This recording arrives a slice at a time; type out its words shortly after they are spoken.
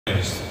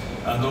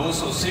and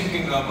also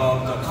thinking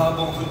about the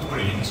carbon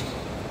footprint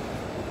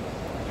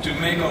to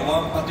make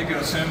one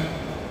particular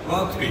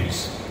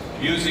workpiece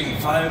using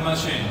 5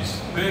 machines,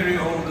 very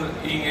old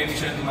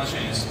inefficient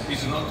machines,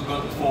 is not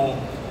good for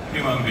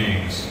human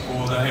beings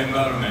or the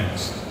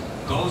environment.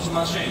 Those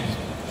machines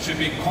should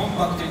be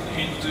compacted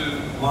into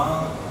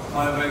one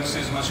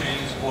 5-axis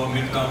machines or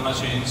mill-turn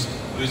machines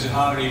with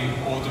highly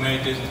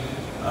automated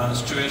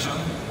situation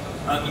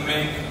and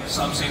make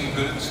something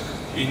good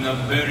in a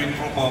very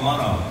proper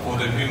manner for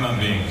the human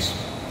beings.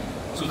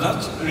 So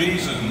that's the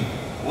reason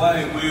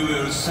why we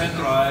will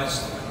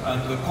centralize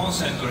and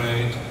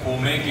concentrate for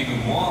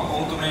making more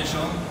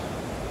automation,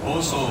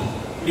 also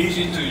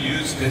easy to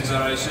use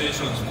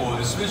digitalizations for,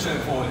 especially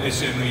for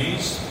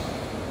SMEs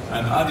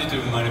and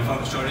additive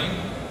manufacturing.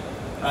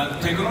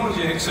 And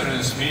technology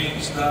excellence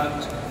means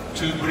that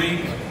to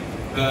bring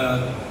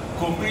the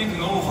complete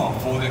know-how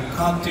for the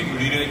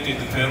cutting-related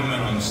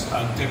phenomena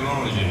and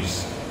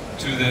technologies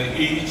to the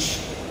each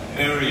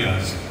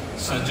areas,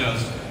 such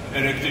as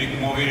electric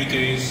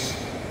mobilities,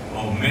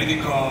 or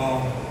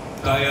medical,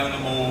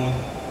 dynamo,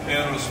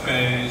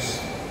 aerospace,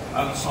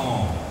 and so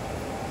on.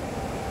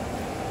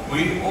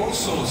 We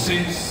also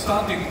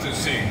starting to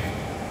think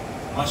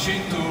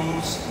machine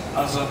tools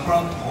as a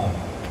platform.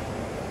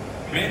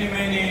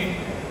 Many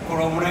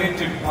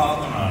collaborative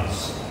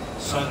partners,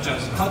 such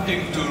as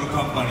cutting tool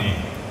company,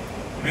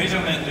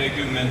 measurement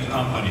equipment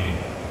company,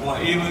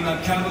 or even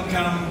a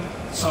CAD/CAM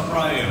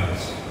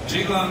suppliers,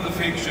 jig and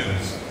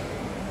fixtures,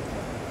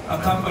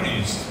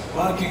 companies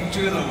working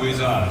together with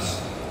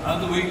us,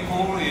 and we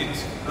call it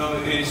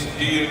is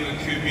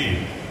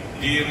DMQP,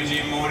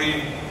 DMG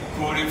Mori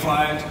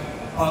Qualified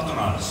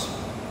Partners.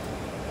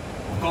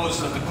 Of course,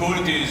 the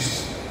quality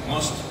is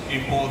most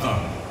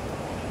important.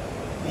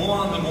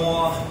 More and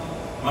more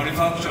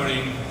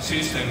manufacturing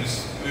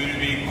systems will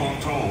be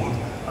controlled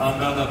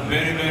under the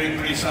very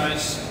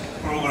precise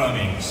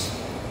programmings.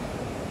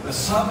 The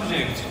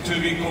subject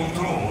to be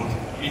controlled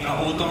in an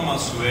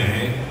autonomous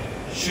way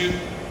should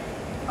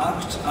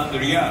act and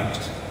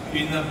react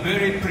in a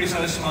very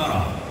precise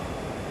manner,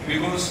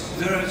 because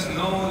there is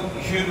no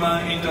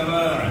human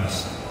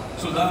interference.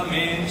 So that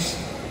means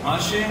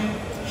machine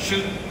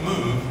should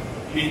move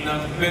in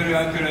a very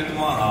accurate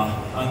manner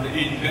and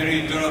in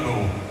very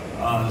durable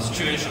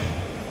situation.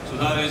 So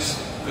that is,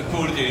 the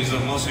quality is the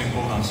most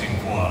important thing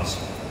for us.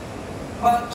 But